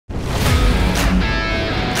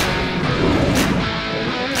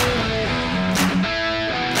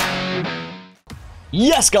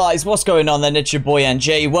Yes guys, what's going on then? It's your boy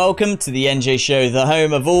NJ. Welcome to the NJ Show, the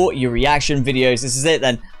home of all your reaction videos. This is it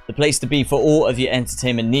then, the place to be for all of your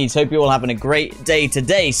entertainment needs. Hope you're all having a great day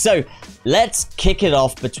today. So, let's kick it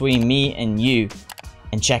off between me and you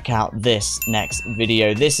and check out this next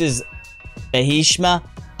video. This is Bheeshma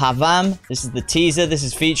Parvam. This is the teaser. This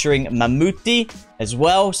is featuring Mammootty as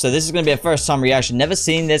well. So this is going to be a first time reaction. Never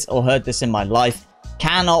seen this or heard this in my life.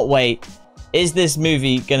 Cannot wait. Is this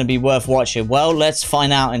movie going to be worth watching? Well, let's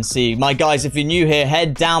find out and see. My guys, if you're new here,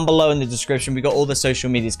 head down below in the description. We got all the social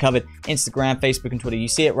medias covered. Instagram, Facebook, and Twitter. You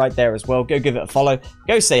see it right there as well. Go give it a follow.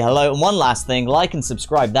 Go say hello. And one last thing, like and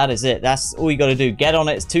subscribe. That is it. That's all you got to do. Get on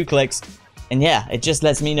it. It's 2 clicks. And yeah, it just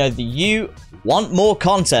lets me know that you want more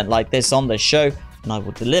content like this on the show. And I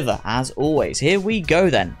will deliver as always. Here we go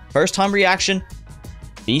then. First time reaction.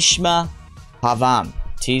 Bheeshma Parvam.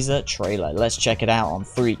 Teaser trailer. Let's check it out on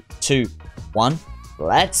 3, 2, 1.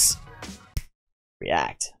 Let's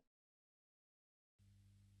react.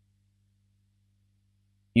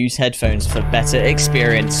 Use headphones for better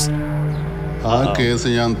experience.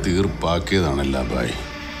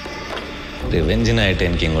 റിവെഞ്ചിനായിട്ട്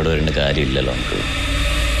എനിക്ക് ഇങ്ങോട്ട് വരേണ്ട കാര്യമില്ലല്ലോ നമുക്ക്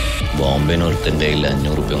ബോംബെന്ന് ഒരുത്തൻ്റെ കയ്യിൽ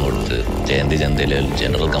 500 രൂപ കൊടുത്ത് ജയന്തി ചന്തയിൽ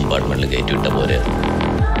general കമ്പാർട്ട്മെന്റിൽ കയറ്റി വിട്ട പോലെ.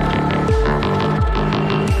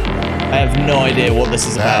 I have no idea what this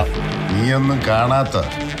is about. നീയൊന്നും കാണാത്ത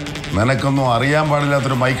നിനക്കൊന്നും അറിയാൻ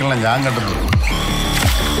പാടില്ലാത്തൊരു മൈക്കിളിനെ ഞാൻ കണ്ടിട്ടുണ്ട്.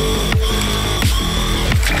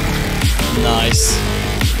 Nice.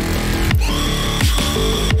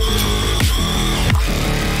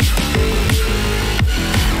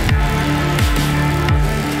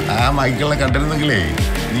 ആ മൈക്കിളിനെ കണ്ടിരുന്നെങ്കിലേ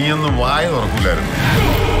നീയൊന്നും വായ തുറക്കൂലായിരുന്നു.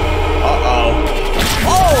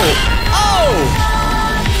 Oh! Oh!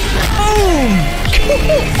 Boom!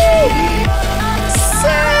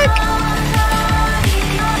 Sick!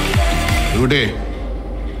 ഇവിടെ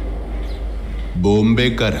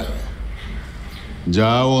ബോംബെക്കാരാ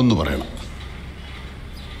ജാവോ എന്ന് പറയണം.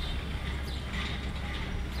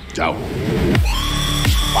 Joao.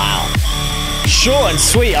 Wow. Short and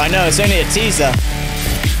sweet. I know it's only a teaser,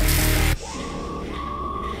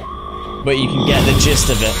 but you can get the gist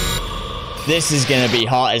of it. This is gonna be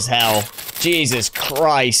hot as hell. Jesus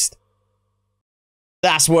Christ.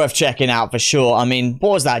 That's worth checking out for sure. I mean,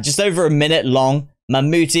 what was that? Just over a minute long.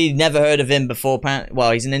 Mammootty, never heard of him before.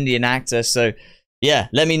 Well, he's an Indian actor, so yeah,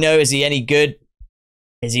 let me know. Is he any good?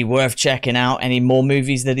 Is he worth checking out? Any more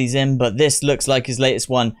movies that he's in? But this looks like his latest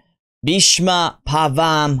one. Bheeshma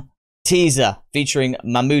Parvam teaser featuring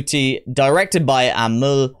Mammootty, directed by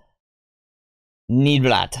Amal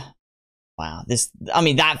Neerad. Wow, I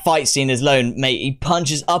mean, that fight scene is alone, mate. He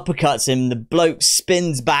punches, uppercuts him. The bloke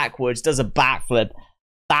spins backwards, does a backflip.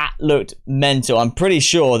 That looked mental. I'm pretty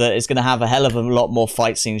sure that it's going to have a hell of a lot more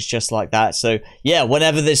fight scenes just like that. So, yeah,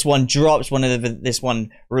 whenever this one drops, whenever this one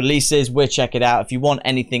releases, we'll check it out. If you want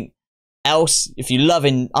anything else, if you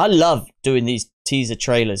I love doing these teaser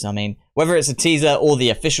trailers. I mean, whether it's a teaser or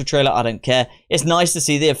the official trailer, I don't care. It's nice to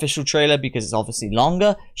see the official trailer because it's obviously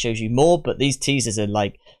longer, shows you more, but these teasers are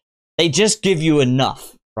like, they just give you enough,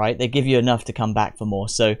 right? They give you enough to come back for more.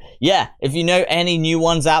 So, yeah, if you know any new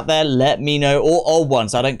ones out there, let me know. Or old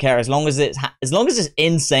ones, I don't care. As long as it's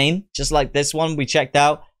insane, just like this one we checked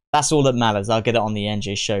out, that's all that matters. I'll get it on the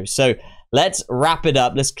NJ Show. So, let's wrap it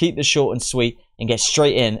up. Let's keep this short and sweet and get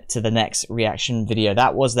straight in to the next reaction video.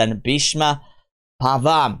 That was then Bheeshma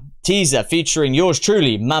Parvam teaser featuring yours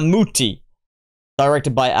truly, Mammootty,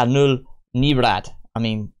 directed by Amal Neerad. I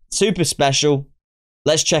mean, super special.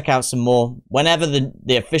 Let's check out some more. Whenever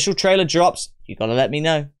the official trailer drops, you gotta let me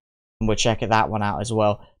know. And we'll check that one out as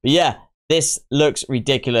well. But yeah, this looks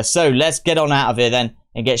ridiculous. So let's get on out of here then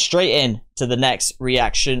and get straight in to the next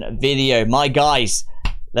reaction video. My guys,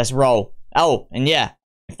 let's roll. Oh, and yeah,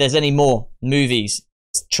 if there's any more movies,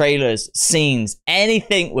 trailers, scenes,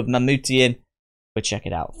 anything with Mammootty in, we'll check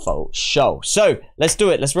it out for sure. So let's do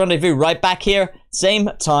it. Let's rendezvous right back here. Same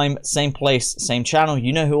time, same place, same channel.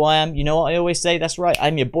 You know who I am. You know what I always say. That's right.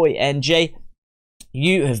 I'm your boy NJ.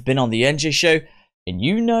 You have been on the NJ Show, and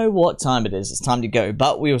you know what time it is. It's time to go.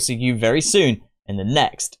 But we will see you very soon in the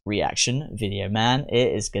next reaction video, man. It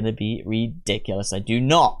is going to be ridiculous. I do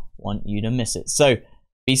not want you to miss it. So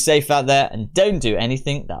be safe out there and don't do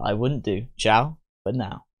anything that I wouldn't do. Ciao for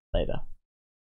now. Later.